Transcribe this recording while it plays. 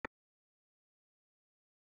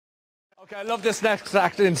Okay, I love this next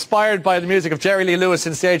act. Inspired by the music of Jerry Lee Lewis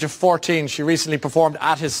since the age of 14, she recently performed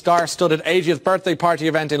at his star-studded 80th birthday party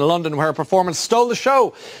event in London, where her performance stole the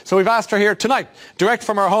show. So we've asked her here tonight, direct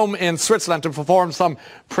from her home in Switzerland, to perform some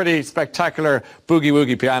pretty spectacular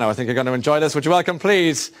boogie-woogie piano. I think you're going to enjoy this. Would you welcome,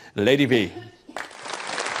 please, Ladyva.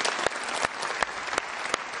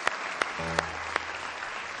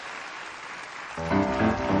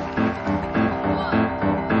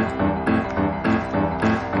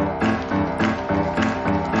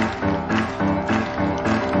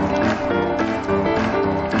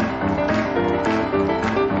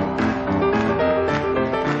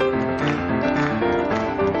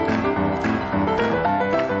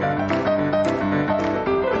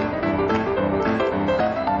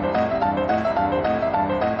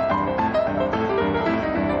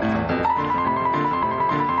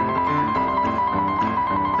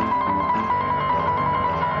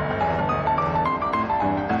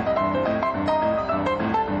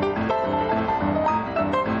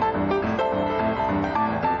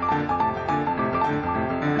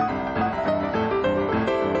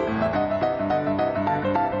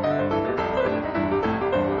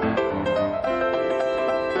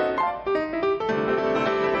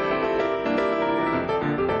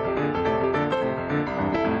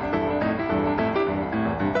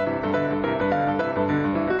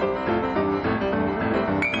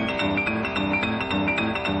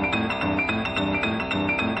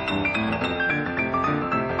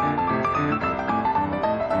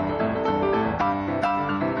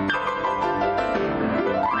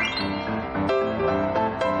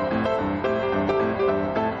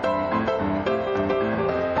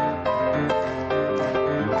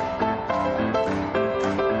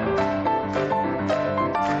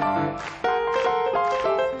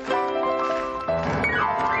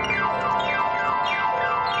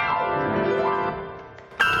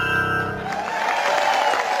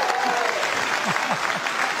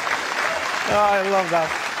 Oh, I love that.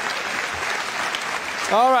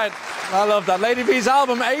 All right, I love that. Ladyva's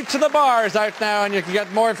album, 8 to the Bar, is out now, and you can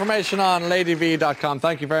get more information on ladyva.com.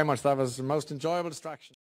 Thank you very much. That was the most enjoyable distraction.